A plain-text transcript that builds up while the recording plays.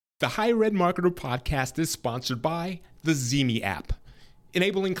The Higher Ed Marketer podcast is sponsored by the Zemi app,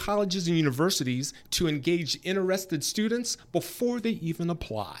 enabling colleges and universities to engage interested students before they even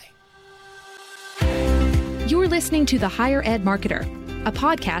apply. You're listening to The Higher Ed Marketer, a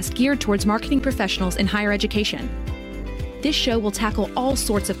podcast geared towards marketing professionals in higher education. This show will tackle all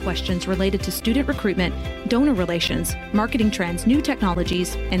sorts of questions related to student recruitment, donor relations, marketing trends, new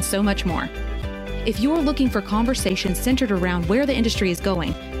technologies, and so much more. If you're looking for conversations centered around where the industry is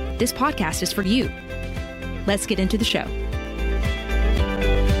going, this podcast is for you. Let's get into the show.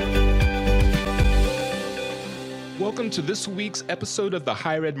 Welcome to this week's episode of the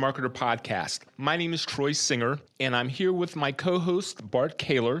Higher Ed Marketer podcast. My name is Troy Singer, and I'm here with my co-host, Bart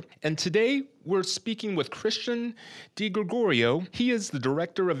Kaler. And today, we're speaking with Christian DiGregorio. He is the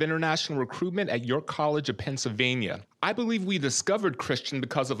Director of International Recruitment at York College of Pennsylvania. I believe we discovered Christian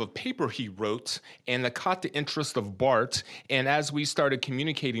because of a paper he wrote, and that caught the interest of Bart. And as we started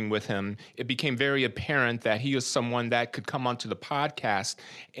communicating with him, it became very apparent that he is someone that could come onto the podcast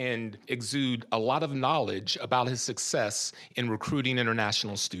and exude a lot of knowledge about his success in recruiting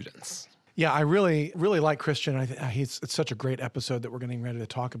international students. Yeah, I really like Christian. It's such a great episode that we're getting ready to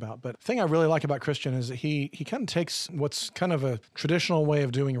talk about. But the thing I really like about Christian is that he kind of takes what's kind of a traditional way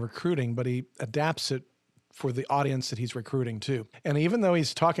of doing recruiting, but he adapts it for the audience that he's recruiting to. And even though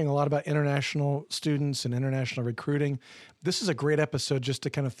he's talking a lot about international students and international recruiting, this is a great episode just to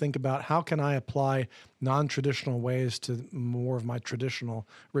kind of think about how can I apply non-traditional ways to more of my traditional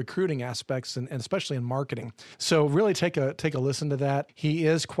recruiting aspects and especially in marketing. So really take a listen to that.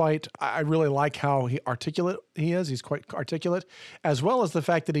 I really like how articulate he is. He's quite articulate, as well as the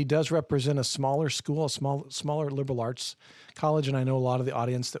fact that he does represent a smaller school, smaller liberal arts college. And I know a lot of the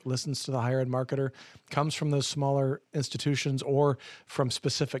audience that listens to the Higher Ed Marketer comes from those smaller institutions or from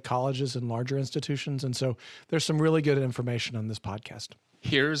specific colleges and larger institutions. And so there's some really good information on this podcast.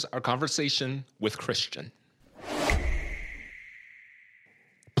 Here's our conversation with Christian.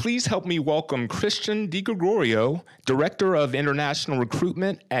 Please help me welcome Christian DiGregorio, Director of International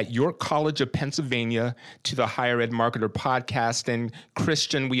Recruitment at York College of Pennsylvania, to the Higher Ed Marketer podcast. And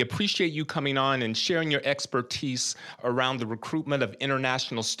Christian, we appreciate you coming on and sharing your expertise around the recruitment of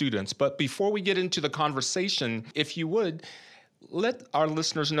international students. But before we get into the conversation, if you would, let our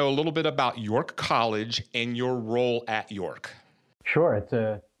listeners know a little bit about York College and your role at York. Sure. It's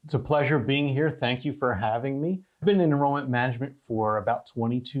a pleasure being here. Thank you for having me. I've been in enrollment management for about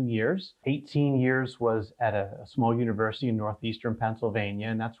 22 years. 18 years was at a small university in northeastern Pennsylvania,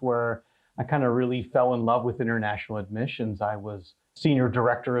 and that's where I kind of really fell in love with international admissions. I was senior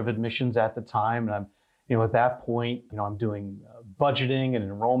director of admissions at the time, and at that point, I'm doing budgeting and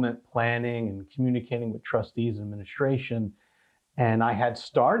enrollment planning and communicating with trustees and administration. And I had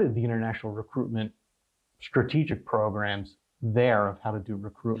started the international recruitment strategic programs there of how to do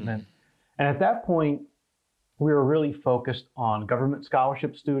recruitment. And at that point, we were really focused on government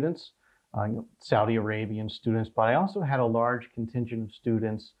scholarship students, Saudi Arabian students, but I also had a large contingent of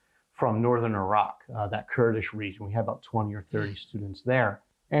students from northern Iraq, that Kurdish region. We had about 20 or 30 students there.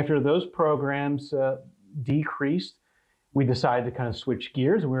 After those programs decreased, we decided to kind of switch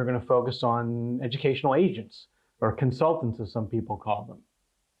gears, and we were going to focus on educational agents, or consultants, as some people call them.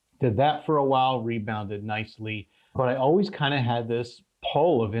 Did that for a while, rebounded nicely, but I always kind of had this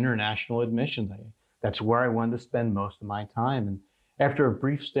pull of international admissions. That's where I wanted to spend most of my time. And after a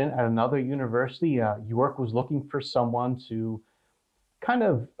brief stint at another university, York was looking for someone to kind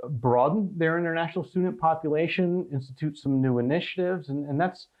of broaden their international student population, institute some new initiatives, and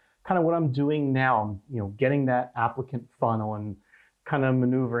that's kind of what I'm doing now. I'm, getting that applicant funnel and kind of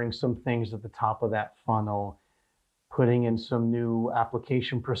maneuvering some things at the top of that funnel, putting in some new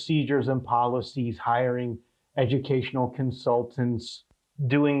application procedures and policies, hiring educational consultants,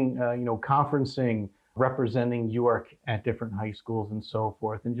 doing, conferencing, representing York at different high schools and so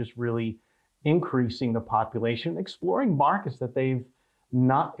forth, and just really increasing the population, exploring markets that they've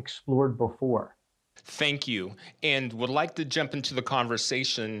not explored before. Thank you. And would like to jump into the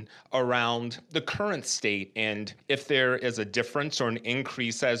conversation around the current state and if there is a difference or an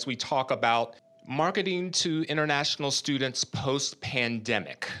increase as we talk about marketing to international students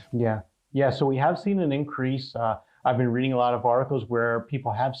post-pandemic. Yeah. So we have seen an increase. I've been reading a lot of articles where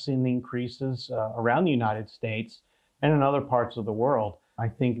people have seen the increases around the United States and in other parts of the world. I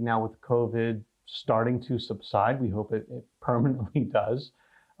think now with COVID starting to subside, we hope it permanently does,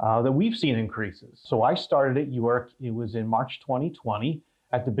 that we've seen increases. So I started at York, it was in March 2020,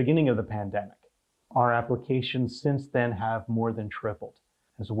 at the beginning of the pandemic. Our applications since then have more than tripled,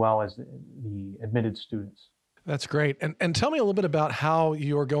 as well as the admitted students. That's great. And tell me a little bit about how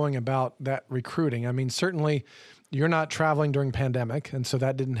you're going about that recruiting. I mean, certainly you're not traveling during pandemic, and so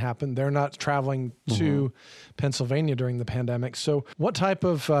that didn't happen. They're not traveling to Pennsylvania during the pandemic. So what type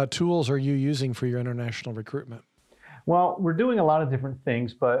of tools are you using for your international recruitment? Well, we're doing a lot of different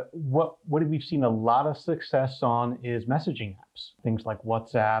things, but what we've seen a lot of success on is messaging apps, things like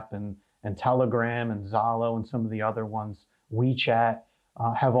WhatsApp and Telegram and Zalo and some of the other ones, WeChat,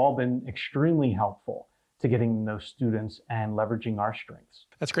 have all been extremely helpful to getting those students and leveraging our strengths.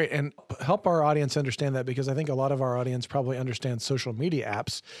 That's great. And help our audience understand that, because I think a lot of our audience probably understands social media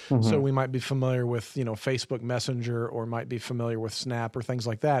apps. So we might be familiar with, Facebook Messenger, or might be familiar with Snap or things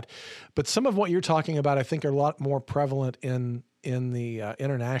like that. But some of what you're talking about, I think, are a lot more prevalent in the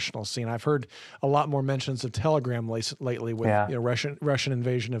international scene. I've heard a lot more mentions of Telegram lately with Russian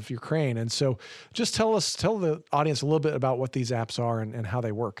invasion of Ukraine. And so just tell the audience a little bit about what these apps are and how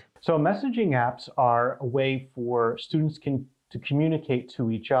they work. So messaging apps are a way for students to communicate to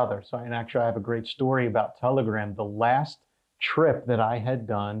each other. So, and actually I have a great story about Telegram. The last trip that I had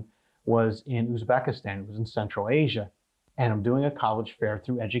done was in Uzbekistan. It was in Central Asia. And I'm doing a college fair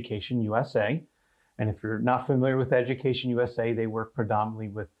through Education USA. And if you're not familiar with Education USA, they work predominantly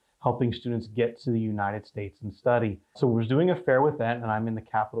with helping students get to the United States and study. So we was doing a fair with that, and I'm in the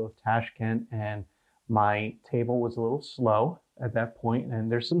capital of Tashkent, and my table was a little slow at that point,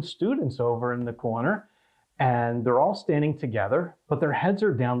 and there's some students over in the corner, and they're all standing together, but their heads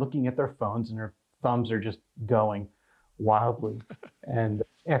are down looking at their phones, and their thumbs are just going wildly. And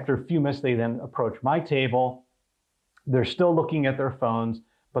after a few minutes, they then approach my table. They're still looking at their phones,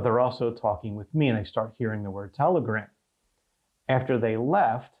 but they're also talking with me, and I start hearing the word Telegram. After they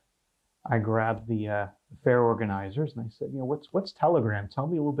left, I grabbed the fair organizers, and I said, what's Telegram? Tell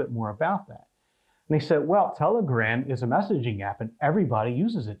me a little bit more about that. And they said, well, Telegram is a messaging app, and everybody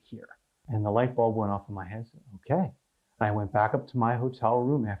uses it here. And the light bulb went off in my head. I said, okay. And I went back up to my hotel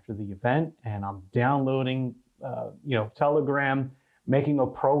room after the event, and I'm downloading, Telegram, making a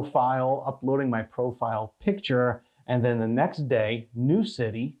profile, uploading my profile picture. And then the next day, new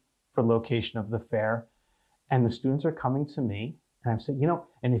city for location of the fair. And the students are coming to me. And I'm saying,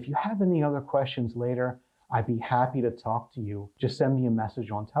 and if you have any other questions later, I'd be happy to talk to you. Just send me a message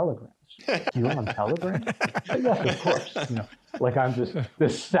on Telegram. You're on Telegram? Yes, of course. Like I'm just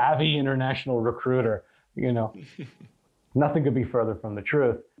this savvy international recruiter. Nothing could be further from the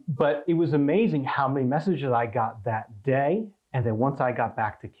truth. But it was amazing how many messages I got that day. And then once I got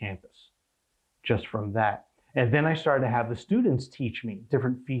back to campus, just from that. And then I started to have the students teach me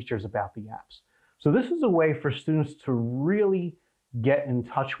different features about the apps. So this is a way for students to really get in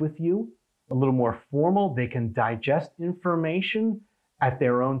touch with you, a little more formal. They can digest information at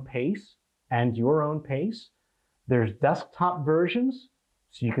their own pace and your own pace. There's desktop versions,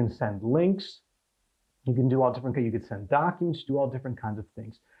 so you can send links. You can do all different, you could send documents, do all different kinds of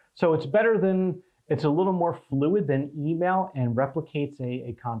things. So it's a little more fluid than email, and replicates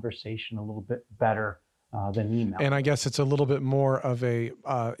a conversation a little bit better than email. And I guess it's a little bit more of a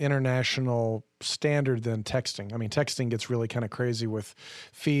international standard than texting. I mean, texting gets really kind of crazy with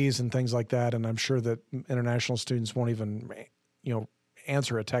fees and things like that. And I'm sure that international students won't even,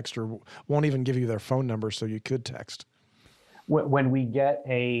 answer a text, or won't even give you their phone number so you could text. When we get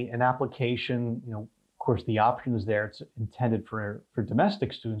an application, of course, the option is there. It's intended for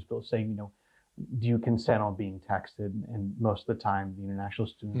domestic students, but saying, do you consent on being texted? And most of the time, the international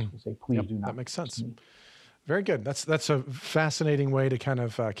students will say, please do not. That makes sense. Very good. That's a fascinating way to kind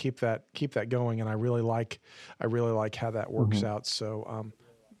of keep that going, and I really like how that works out. So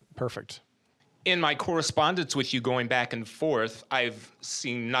perfect. In my correspondence with you going back and forth, I've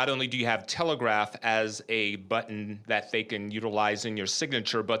seen not only do you have Telegraph as a button that they can utilize in your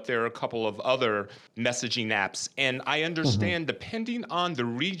signature, but there are a couple of other messaging apps. And I understand depending on the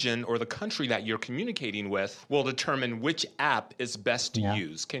region or the country that you're communicating with will determine which app is best to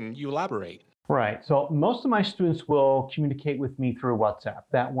use. Can you elaborate? Right. So most of my students will communicate with me through WhatsApp.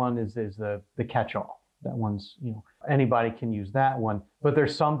 That one is the catch-all. That one's, anybody can use that one. But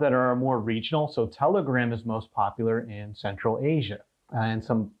there's some that are more regional. So Telegram is most popular in Central Asia and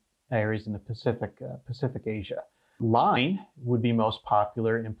some areas in the Pacific Asia. Line would be most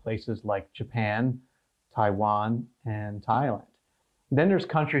popular in places like Japan, Taiwan, and Thailand. Then there's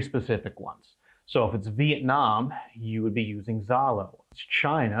country-specific ones. So if it's Vietnam, you would be using Zalo. It's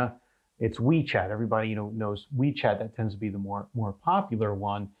China, it's WeChat. Everybody knows WeChat. That tends to be the more popular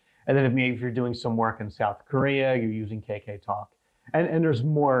one. And then if you're doing some work in South Korea, you're using KKTalk. And there's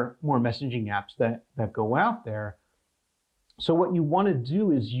more messaging apps that go out there. So what you want to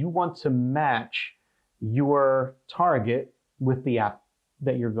do is you want to match your target with the app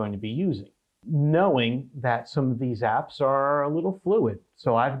that you're going to be using, knowing that some of these apps are a little fluid.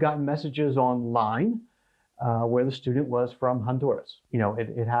 So I've gotten messages online where the student was from Honduras.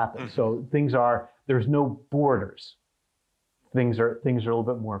 It happens. So there's no borders. Things are a little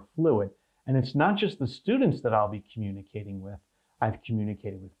bit more fluid. And it's not just the students that I'll be communicating with. I've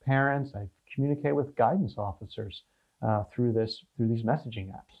communicated with parents. I've communicated with guidance officers through these messaging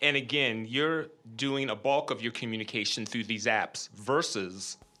apps. And again, you're doing a bulk of your communication through these apps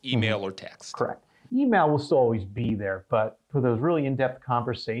versus email or text. Correct. Email will still always be there, but for those really in-depth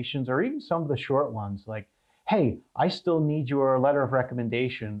conversations, or even some of the short ones like, hey, I still need your letter of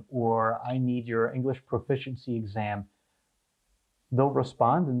recommendation, or I need your English proficiency exam, they'll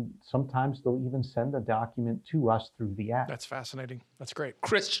respond, and sometimes they'll even send a document to us through the app. That's fascinating. That's great.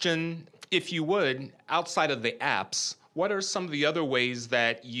 Christian, if you would, outside of the apps, what are some of the other ways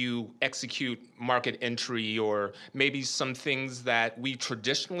that you execute market entry, or maybe some things that we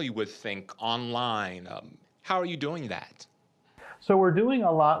traditionally would think online? How are you doing that? So we're doing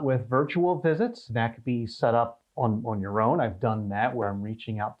a lot with virtual visits. That could be set up on your own. I've done that where I'm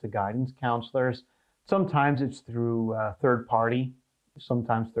reaching out to guidance counselors. Sometimes it's through third party.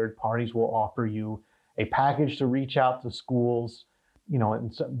 Sometimes third parties will offer you a package to reach out to schools.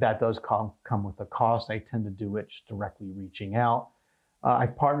 And so that does come with a cost. I tend to do it just directly reaching out.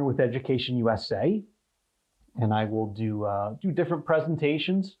 I've partnered with Education USA, and I will do different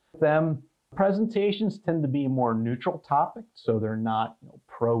presentations with them. Presentations tend to be a more neutral topic, so they're not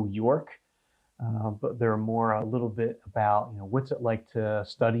pro-York, but they're more a little bit about what's it like to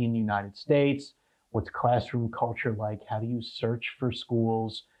study in the United States, what's classroom culture like, how do you search for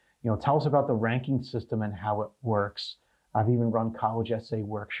schools, tell us about the ranking system and how it works. I've even run college essay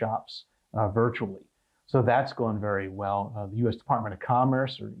workshops virtually. So that's going very well. The U.S. Department of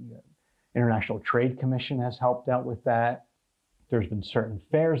Commerce or International Trade Commission has helped out with that. There's been certain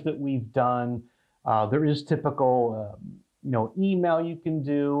fairs that we've done. There is typical, email you can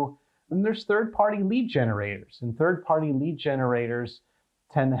do. And there's third-party lead generators. And third-party lead generators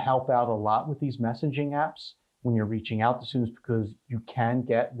tend to help out a lot with these messaging apps when you're reaching out to students, because you can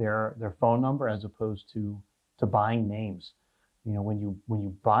get their phone number as opposed to buying names. When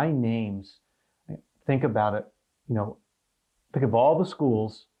you buy names, think about it, think of all the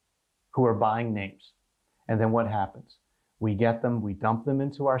schools who are buying names. And then what happens? We get them, we dump them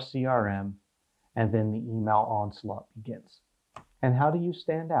into our CRM, and then the email onslaught begins. And how do you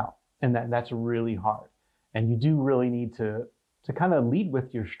stand out? And that's really hard. And you do really need to kind of lead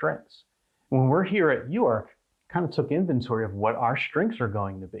with your strengths. When we're here at York, kind of took inventory of what our strengths are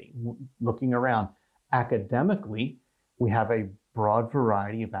going to be. Looking around, academically, we have a broad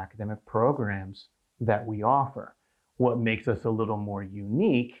variety of academic programs that we offer. What makes us a little more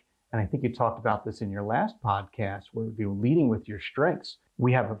unique, and I think you talked about this in your last podcast, where you're leading with your strengths.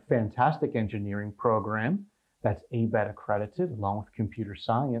 We have a fantastic engineering program that's ABET accredited, along with computer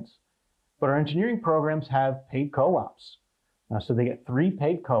science. But our engineering programs have paid co-ops. So they get 3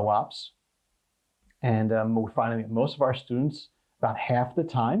 paid co-ops. And we're finding that most of our students, about half the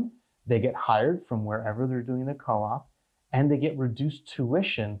time, they get hired from wherever they're doing the co-op, and they get reduced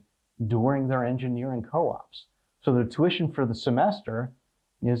tuition during their engineering co-ops. So the tuition for the semester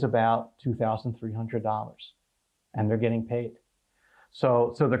is about $2,300, and they're getting paid.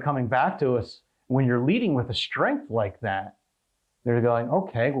 So they're coming back to us. When you're leading with a strength like that, they're going,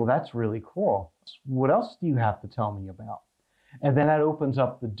 okay, well, that's really cool. What else do you have to tell me about? And then that opens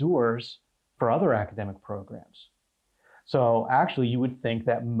up the doors for other academic programs. So actually, you would think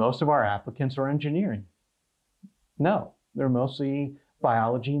that most of our applicants are engineering. No, they're mostly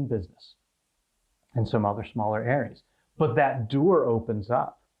biology and business and some other smaller areas. But that door opens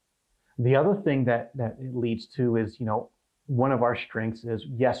up. The other thing that it leads to is, one of our strengths is,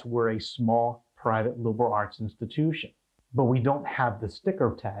 yes, we're a small private liberal arts institution, but we don't have the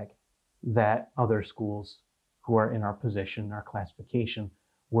sticker tag that other schools who are in our position, our classification,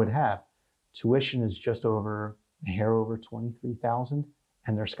 would have. Tuition is just over a hair over $23,000,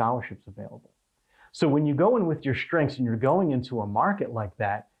 and there are scholarships available. So when you go in with your strengths and you're going into a market like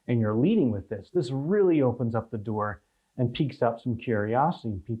that and you're leading with this really opens up the door and piques up some curiosity,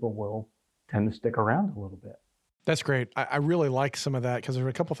 and people will tend to stick around a little bit. That's great. I really like some of that, because there were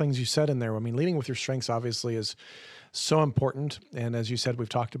a couple of things you said in there. I mean, leading with your strengths obviously is so important. And as you said, we've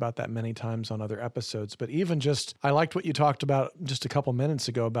talked about that many times on other episodes. But even just, I liked what you talked about just a couple minutes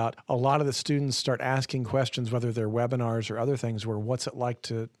ago about a lot of the students start asking questions, whether they're webinars or other things, where what's it like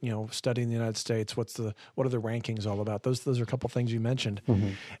to, study in the United States? What are the rankings all about? Those are a couple of things you mentioned. Mm-hmm.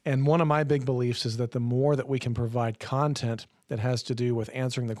 And one of my big beliefs is that the more that we can provide content that has to do with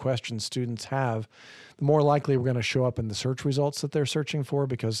answering the questions students have, the more likely we're going to show up in the search results that they're searching for,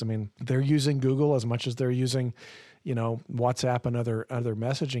 because, I mean, they're using Google as much as they're using, WhatsApp and other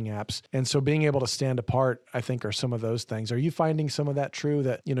messaging apps. And so being able to stand apart, I think, are some of those things. Are you finding some of that true,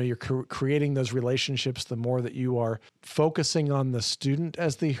 that, you're creating those relationships the more that you are focusing on the student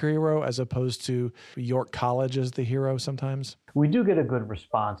as the hero as opposed to York College as the hero sometimes? We do get a good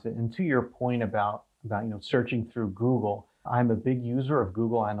response. And to your point about searching through Google, I'm a big user of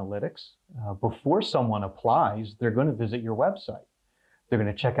Google Analytics. Before someone applies, they're going to visit your website. They're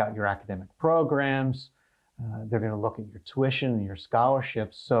going to check out your academic programs. They're going to look at your tuition and your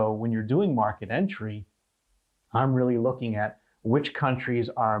scholarships. So when you're doing market entry, I'm really looking at which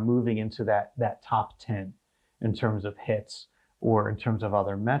countries are moving into that top 10 in terms of hits or in terms of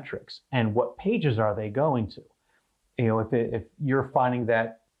other metrics, and what pages are they going to. If you're finding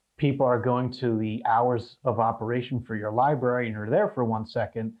that people are going to the hours of operation for your library and you're there for 1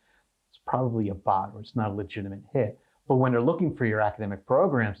 second, it's probably a bot or it's not a legitimate hit. But when they're looking for your academic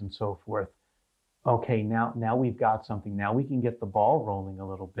programs and so forth, okay, now we've got something. Now we can get the ball rolling a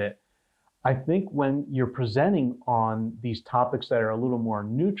little bit. I think when you're presenting on these topics that are a little more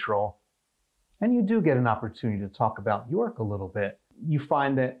neutral, and you do get an opportunity to talk about York a little bit, you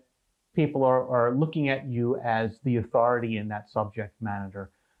find that people are looking at you as the authority in that subject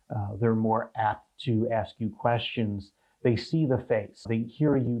matter. They're more apt to ask you questions. They see the face. They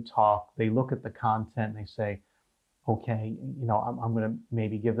hear you talk. They look at the content and they say, okay, I'm going to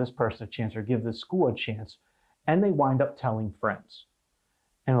maybe give this person a chance or give this school a chance. And they wind up telling friends.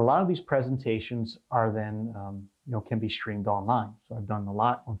 And a lot of these presentations are then, can be streamed online. So I've done a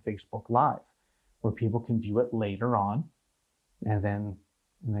lot on Facebook Live where people can view it later on and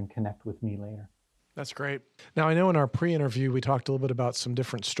then connect with me later. That's great. Now, I know in our pre-interview, we talked a little bit about some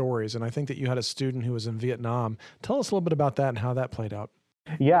different stories, and I think that you had a student who was in Vietnam. Tell us a little bit about that and how that played out.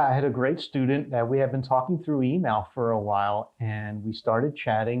 Yeah, I had a great student that we have been talking through email for a while, and we started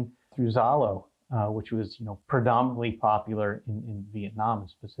chatting through Zalo, which was, predominantly popular in Vietnam and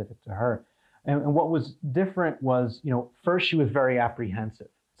specific to her. And what was different was, first she was very apprehensive.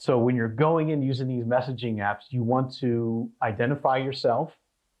 So when you're going in using these messaging apps, you want to identify yourself,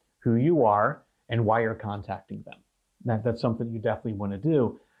 who you are, and why you're contacting them. That's something you definitely want to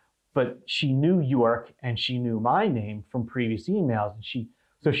do. But she knew York and she knew my name from previous emails. And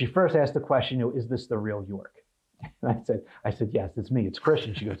so she first asked the question, is this the real York? And I said, yes, it's me. It's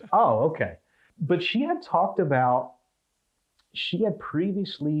Christian. She goes, oh, okay. But she had talked about, she had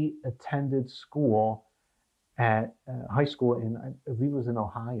previously attended school at high school in, I believe it was in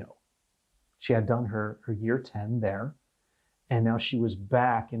Ohio. She had done her year 10 there. And now she was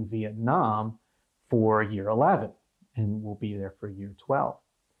back in Vietnam for year 11 and will be there for year 12.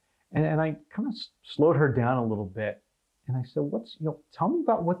 And I kind of slowed her down a little bit. And I said, tell me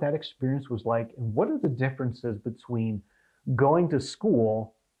about what that experience was like and what are the differences between going to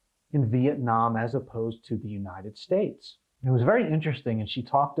school in Vietnam as opposed to the United States. And it was very interesting. And she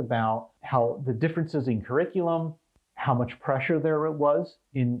talked about how the differences in curriculum, how much pressure there was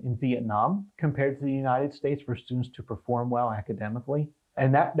in Vietnam compared to the United States for students to perform well academically.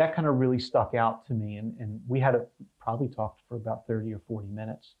 And that kind of really stuck out to me. And we had probably talked for about 30 or 40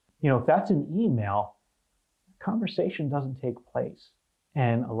 minutes. If that's an email, conversation doesn't take place.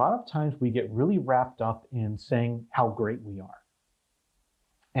 And a lot of times we get really wrapped up in saying how great we are.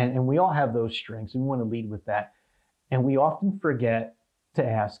 And we all have those strengths and we want to lead with that. And we often forget to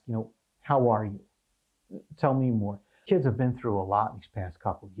ask, how are you? Tell me more. Kids have been through a lot these past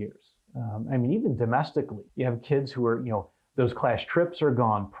couple of years. Even domestically, you have kids who are, those class trips are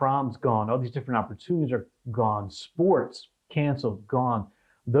gone, prom's gone, all these different opportunities are gone, sports canceled, gone.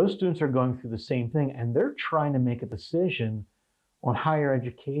 Those students are going through the same thing and they're trying to make a decision on higher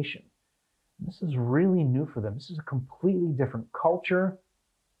education. And this is really new for them. This is a completely different culture,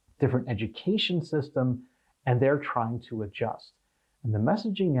 different education system, and they're trying to adjust. And the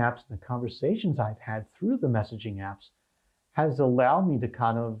messaging apps, the conversations I've had through the messaging apps has allowed me to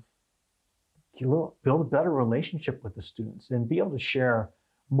kind of build a better relationship with the students and be able to share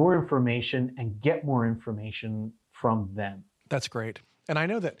more information and get more information from them. That's great. And I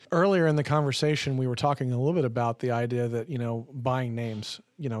know that earlier in the conversation, we were talking a little bit about the idea that, buying names,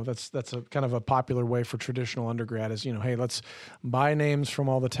 that's a kind of a popular way for traditional undergrad is, hey, let's buy names from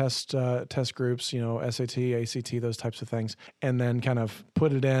all the test groups, SAT, ACT, those types of things, and then kind of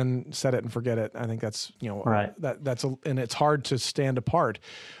put it in, set it and forget it. I think that's, right. And it's hard to stand apart.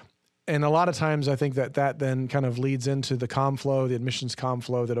 And a lot of times I think that then kind of leads into the CommFlow, the admissions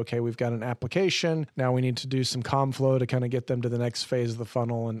CommFlow, that, okay, we've got an application. Now we need to do some CommFlow to kind of get them to the next phase of the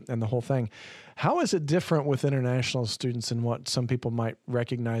funnel and the whole thing. How is it different with international students and what some people might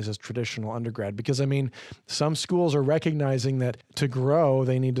recognize as traditional undergrad? Because, I mean, some schools are recognizing that to grow,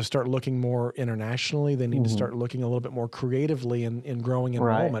 they need to start looking more internationally. They need to start looking a little bit more creatively in growing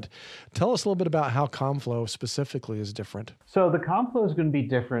enrollment. Right. Tell us a little bit about how CommFlow specifically is different. So the CommFlow is going to be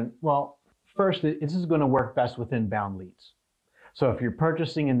different. Well, first, this is going to work best with inbound leads. So if you're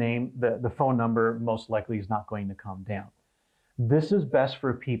purchasing a name, the phone number most likely is not going to come down. This is best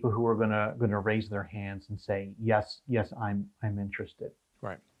for people who are going to raise their hands and say, yes, I'm interested.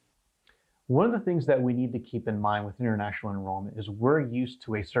 Right. One of the things that we need to keep in mind with international enrollment is we're used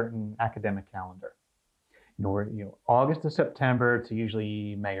to a certain academic calendar. August to September to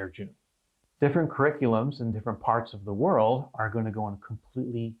usually May or June. Different curriculums in different parts of the world are going to go on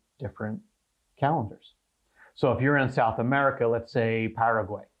completely different calendars. So if you're in South America, let's say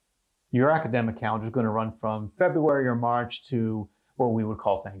Paraguay, your academic calendar is going to run from February or March to what we would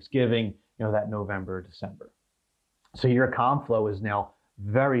call Thanksgiving, that November, December. So your CommFlow is now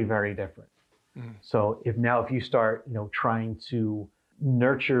very, very different. So if you start, trying to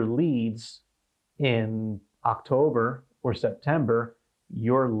nurture leads in October or September,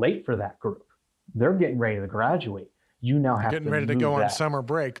 you're late for that group. They're getting ready to graduate. You now have getting ready to go on summer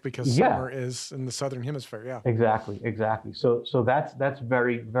break because summer is in the Southern Hemisphere. Yeah, exactly. So that's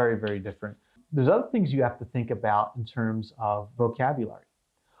very, very, very different. There's other things you have to think about in terms of vocabulary.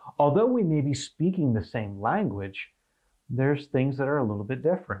 Although we may be speaking the same language, there's things that are a little bit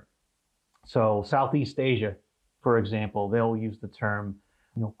different. So Southeast Asia, for example, they'll use the term,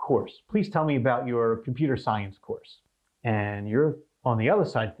 course. Please tell me about your computer science course. And you're on the other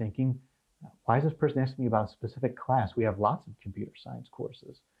side thinking, why is this person asking me about a specific class? We have lots of computer science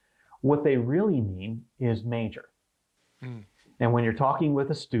courses. What they really mean is major. And when you're talking with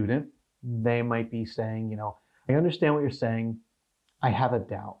a student, they might be saying, I understand what you're saying. I have a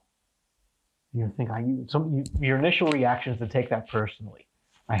doubt. And you're thinking, your initial reaction is to take that personally.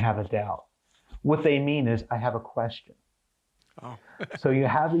 I have a doubt. What they mean is, I have a question. Oh. So you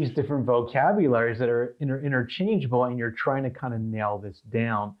have these different vocabularies that are interchangeable, and you're trying to kind of nail this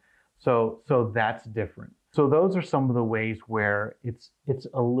down. So that's different. So those are some of the ways where it's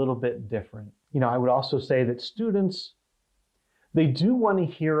a little bit different. I would also say that students, they do want to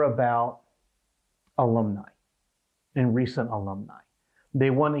hear about alumni and recent alumni.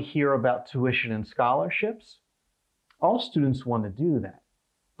 They want to hear about tuition and scholarships. All students want to do that,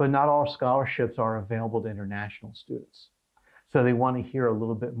 but not all scholarships are available to international students. So they want to hear a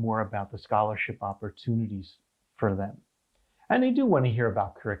little bit more about the scholarship opportunities for them. And they do want to hear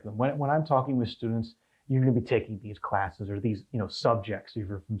about curriculum. When I'm talking with students, you're going to be taking these classes or these, subjects. If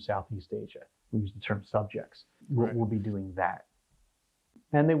you're from Southeast Asia, we use the term subjects. Right. We'll be doing that.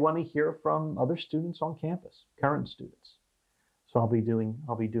 And they want to hear from other students on campus, current students. So I'll be doing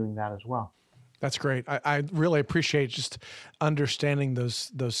that as well. That's great. I really appreciate just understanding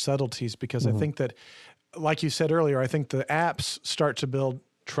those subtleties, because I think that, like you said earlier, I think the apps start to build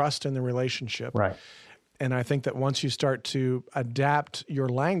trust in the relationship. Right. And I think that once you start to adapt your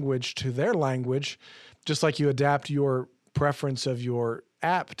language to their language, just like you adapt your preference of your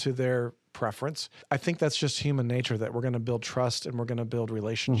app to their preference, I think that's just human nature, that we're going to build trust and we're going to build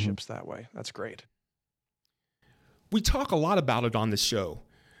relationships that way. That's great. We talk a lot about it on the show.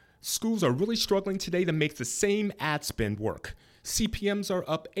 Schools are really struggling today to make the same ad spend work. CPMs are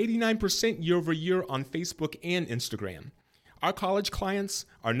up 89% year over year on Facebook and Instagram. Our college clients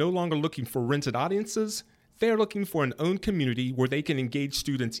are no longer looking for rented audiences. They're looking for an owned community where they can engage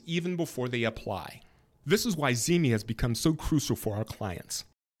students even before they apply. This is why Zemi has become so crucial for our clients.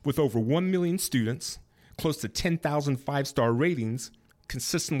 With over 1 million students, close to 10,000 five-star ratings,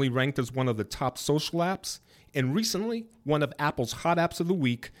 consistently ranked as one of the top social apps, and recently one of Apple's hot apps of the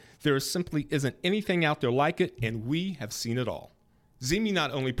week, there simply isn't anything out there like it, and we have seen it all. Zemi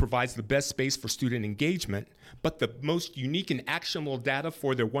not only provides the best space for student engagement, but the most unique and actionable data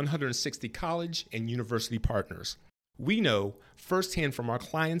for their 160 college and university partners. We know firsthand from our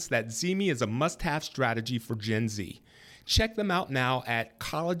clients that Zemi is a must-have strategy for Gen Z. Check them out now at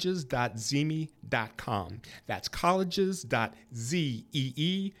colleges.zemi.com. That's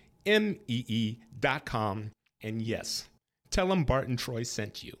colleges.zeemee.com. And yes, tell them Bart and Troy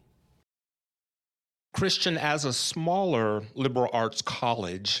sent you. Christian, as a smaller liberal arts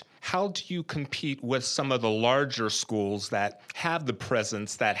college, how do you compete with some of the larger schools that have the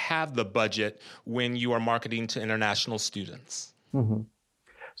presence, that have the budget when you are marketing to international students? Mm-hmm.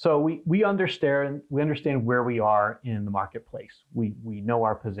 So we understand where we are in the marketplace. We know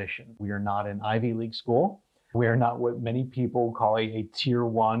our position. We are not an Ivy League school. We are not what many people call a tier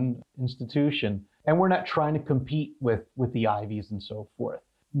one institution. And we're not trying to compete with the Ivies and so forth.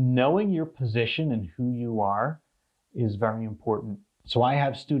 knowing your position and who you are is very important. So I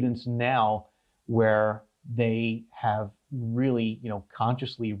have students now where they have really,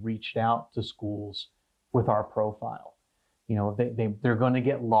 consciously reached out to schools with our profile. They're going to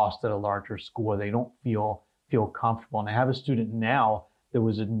get lost at a larger school. They don't feel comfortable. And I have a student now that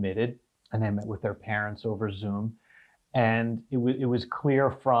was admitted, and they met with their parents over Zoom. And it was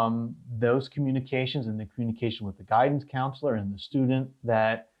clear from those communications and the communication with the guidance counselor and the student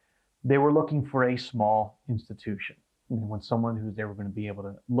that they were looking for a small institution. When someone they were going to be able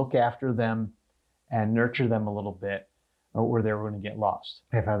to look after them and nurture them a little bit, or they were going to get lost.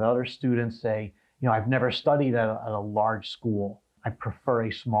 I've had other students say, I've never studied at a large school. I prefer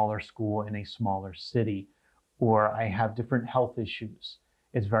a smaller school in a smaller city, or I have different health issues.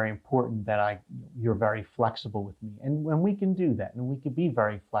 It's very important that you're very flexible with me. And when we can do that, and we can be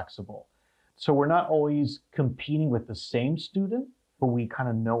very flexible. So we're not always competing with the same student, but we kind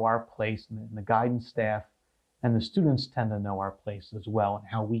of know our place, and the guidance staff and the students tend to know our place as well, and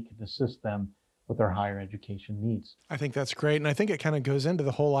how we can assist them with their higher education needs. I think that's great. And I think it kind of goes into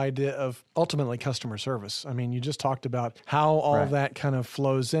the whole idea of ultimately customer service. I mean, you just talked about how all Right. that kind of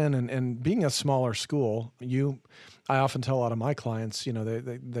flows in, and being a smaller school, I often tell a lot of my clients,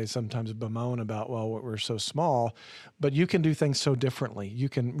 they sometimes bemoan about, well, we're so small, but you can do things so differently. You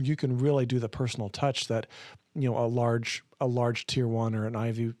can really do the personal touch that, a large tier one or an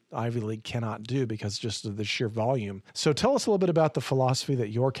Ivy League cannot do because just of the sheer volume. So tell us a little bit about the philosophy that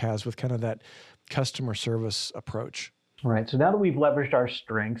York has with kind of that customer service approach. All right. So now that we've leveraged our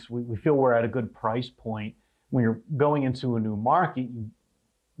strengths, we feel we're at a good price point. When you're going into a new market,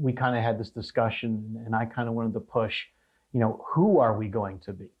 we kind of had this discussion, and I kind of wanted to push, who are we going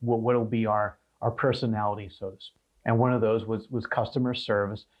to be? What will be our personality, so to speak? And one of those was customer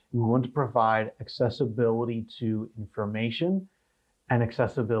service. We want to provide accessibility to information and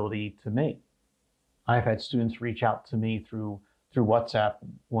accessibility to me. I've had students reach out to me through WhatsApp.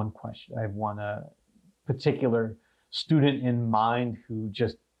 One question, I have one particular student in mind who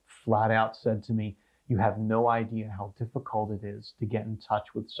just flat out said to me, "You have no idea how difficult it is to get in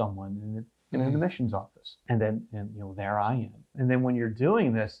touch with someone in an admissions office." And there I am. And then when you're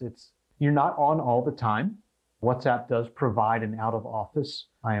doing this, you're not on all the time. WhatsApp does provide an out of office.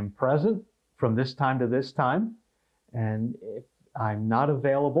 I am present from this time to this time. And if I'm not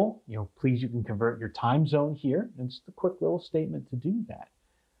available, please, you can convert your time zone here. And it's a quick little statement to do that.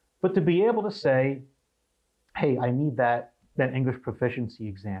 But to be able to say, hey, I need that English proficiency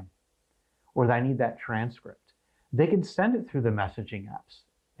exam, or I need that transcript. They can send it through the messaging apps.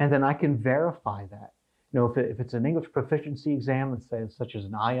 And then I can verify that. If it's an English proficiency exam, let's say such as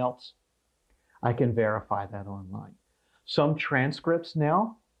an IELTS, I can verify that online. Some transcripts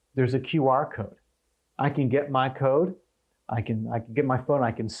now, there's a QR code. I can get my code. I can get my phone.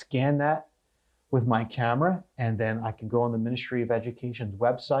 I can scan that with my camera, and then I can go on the Ministry of Education's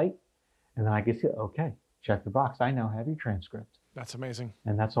website, and then I can see, okay, check the box. I now have your transcript. That's amazing.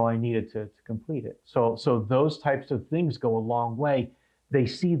 And that's all I needed to complete it. So those types of things go a long way. They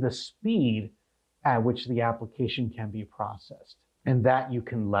see the speed at which the application can be processed, and that you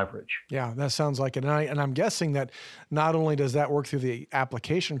can leverage. Yeah, that sounds like it. And I'm guessing that not only does that work through the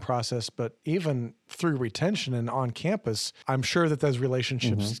application process, but even through retention and on campus, I'm sure that those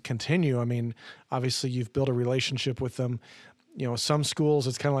relationships continue. I mean, obviously you've built a relationship with them. Some schools,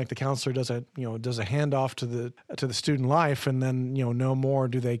 it's kind of like the counselor does a handoff to the student life, and then, no more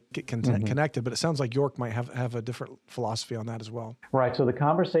do they get connected. But it sounds like York might have a different philosophy on that as well. Right. So the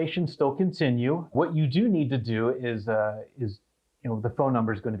conversations still continue. What you do need to do is the phone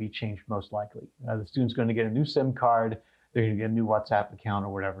number is going to be changed most likely. The student's going to get a new SIM card. They're going to get a new WhatsApp account or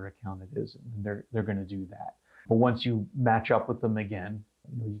whatever account it is, and they're going to do that. But once you match up with them again,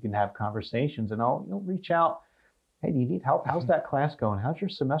 you can have conversations, and I'll reach out. Hey, do you need help? How's that class going? How's your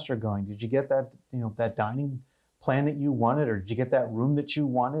semester going? Did you get that dining plan that you wanted, or did you get that room that you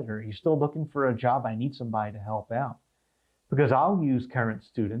wanted, or are you still looking for a job? I need somebody to help out. Because I'll use current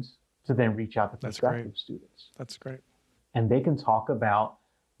students to then reach out to prospective students. That's great. And they can talk about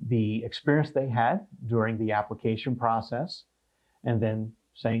the experience they had during the application process, and then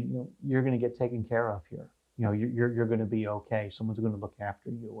saying, you're going to get taken care of here. You're going to be okay. Someone's going to look after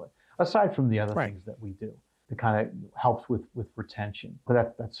you. Aside from the other things that we do, it kind of helps with retention.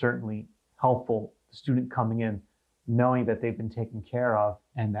 But that's certainly helpful. The student coming in, knowing that they've been taken care of,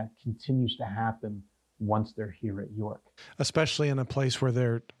 and that continues to happen once they're here at York. Especially in a place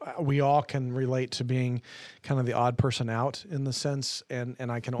where we all can relate to being kind of the odd person out in the sense, and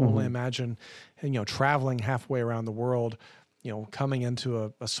I can only imagine, traveling halfway around the world, coming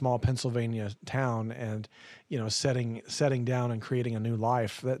into a small Pennsylvania town and, setting down and creating a new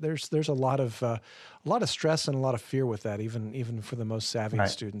life. That there's a lot of stress and a lot of fear with that, even for the most savvy Right.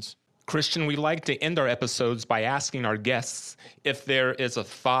 students. Christian, we like to end our episodes by asking our guests if there is a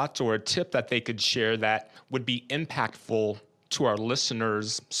thought or a tip that they could share that would be impactful to our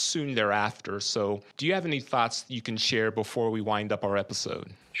listeners soon thereafter. So do you have any thoughts you can share before we wind up our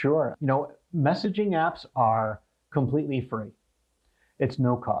episode? Sure. Messaging apps are completely free. It's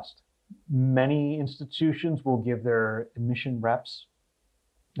no cost. Many institutions will give their admission reps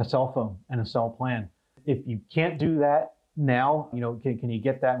a cell phone and a cell plan. If you can't do that now, can you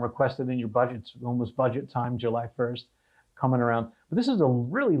get that and request it in your budget? It's almost budget time, July 1st, coming around. But this is a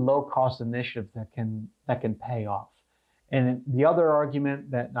really low cost initiative that can pay off. And the other argument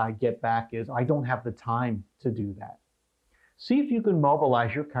that I get back is I don't have the time to do that. See if you can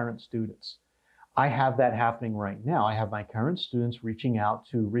mobilize your current students. I have that happening right now. I have my current students reaching out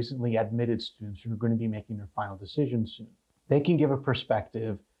to recently admitted students who are going to be making their final decisions soon. They can give a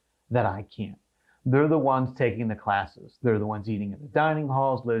perspective that I can't. They're the ones taking the classes. They're the ones eating in the dining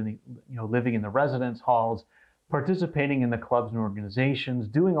halls, living in the residence halls, participating in the clubs and organizations,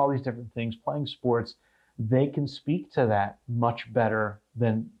 doing all these different things, playing sports. They can speak to that much better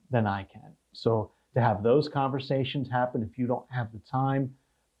than I can. So to have those conversations happen, if you don't have the time,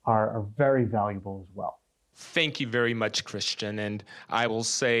 are very valuable as well. Thank you very much, Christian. And I will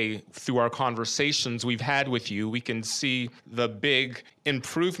say, through our conversations we've had with you, we can see the big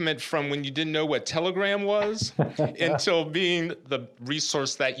improvement from when you didn't know what Telegram was until being the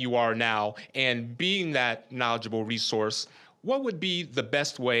resource that you are now. And being that knowledgeable resource, what would be the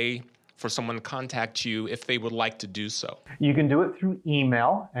best way for someone to contact you if they would like to do so? You can do it through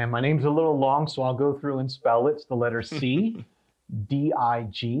email. And my name's a little long, so I'll go through and spell it. It's the letter C,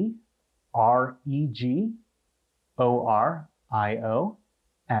 DIGREGORIO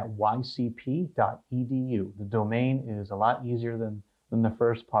 @ycp.edu. The domain is a lot easier than the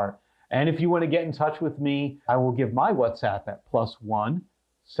first part. And if you want to get in touch with me, I will give my WhatsApp at +1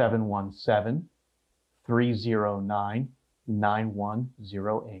 717 309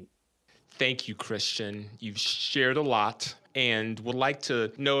 9108. Thank you, Christian. You've shared a lot and would like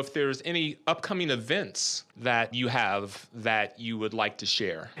to know if there's any upcoming events that you have that you would like to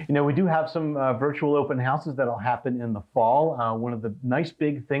share. We do have some virtual open houses that'll happen in the fall. One of the nice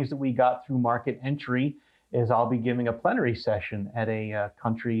big things that we got through market entry is I'll be giving a plenary session at a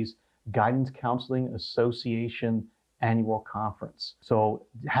country's Guidance Counseling Association annual conference. So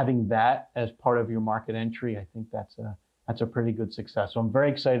having that as part of your market entry, I think that's a pretty good success. So I'm very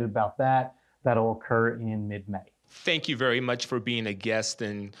excited about that. That'll occur in mid-May. Thank you very much for being a guest,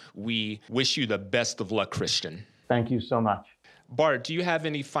 and we wish you the best of luck, Christian. Thank you so much. Bart, do you have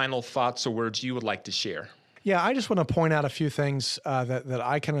any final thoughts or words you would like to share? Yeah, I just want to point out a few things that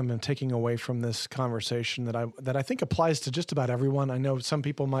I kind of am taking away from this conversation that I think applies to just about everyone. I know some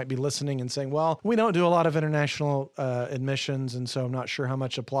people might be listening and saying, well, we don't do a lot of international admissions, and so I'm not sure how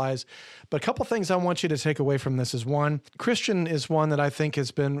much applies. But a couple things I want you to take away from this is, one, Christian is one that I think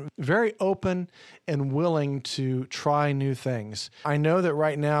has been very open and willing to try new things. I know that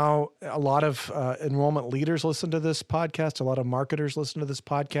right now a lot of enrollment leaders listen to this podcast, a lot of marketers listen to this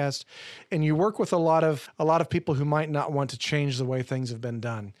podcast, and you work with a lot of people who might not want to change the way things have been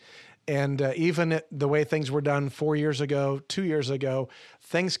done. And even the way things were done 4 years ago, 2 years ago,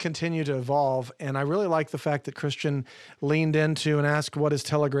 things continue to evolve. And I really like the fact that Christian leaned into and asked, what is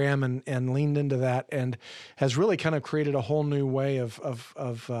Telegram, and leaned into that and has really kind of created a whole new way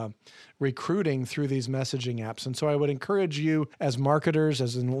of recruiting through these messaging apps. And so I would encourage you as marketers,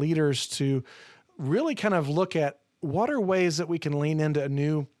 as in leaders, to really kind of look at what are ways that we can lean into a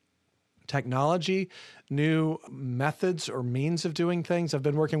new technology, new methods or means of doing things. I've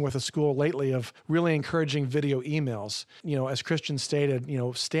been working with a school lately of really encouraging video emails. As Christian stated,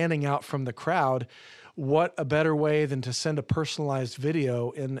 standing out from the crowd, what a better way than to send a personalized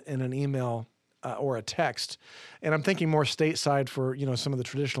video in an email or a text. And I'm thinking more stateside for, some of the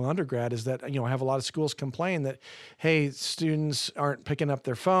traditional undergrad is that, I have a lot of schools complain that, hey, students aren't picking up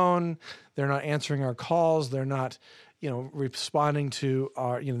their phone, they're not answering our calls, they're not responding to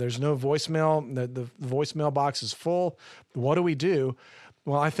our, there's no voicemail, the voicemail box is full. What do we do?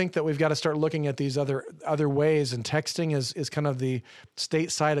 Well, I think that we've got to start looking at these other ways, and texting is kind of the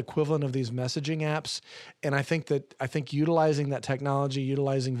stateside equivalent of these messaging apps. And I think utilizing that technology,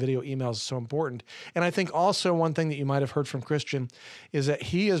 utilizing video emails is so important. And I think also one thing that you might have heard from Christian is that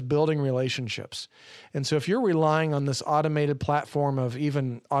he is building relationships. And so if you're relying on this automated platform of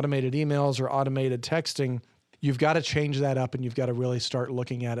even automated emails or automated texting, you've got to change that up, and you've got to really start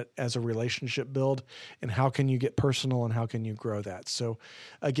looking at it as a relationship build, and how can you get personal and how can you grow that. So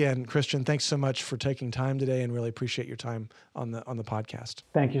again, Christian, thanks so much for taking time today, and really appreciate your time on the podcast.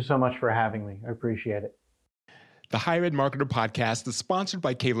 Thank you so much for having me. I appreciate it. The Higher Ed Marketer Podcast is sponsored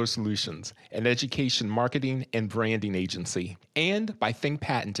by Caylor Solutions, an education marketing and branding agency, and by Think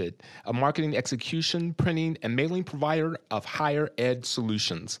Patented, a marketing execution, printing, and mailing provider of higher ed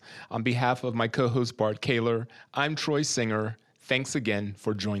solutions. On behalf of my co-host Bart Caylor, I'm Troy Singer. Thanks again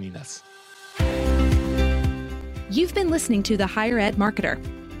for joining us. You've been listening to The Higher Ed Marketer.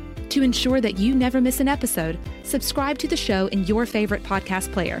 To ensure that you never miss an episode, subscribe to the show in your favorite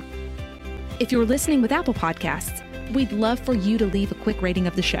podcast player. If you're listening with Apple Podcasts, we'd love for you to leave a quick rating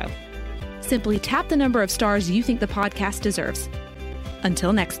of the show. Simply tap the number of stars you think the podcast deserves.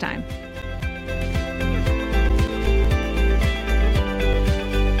 Until next time.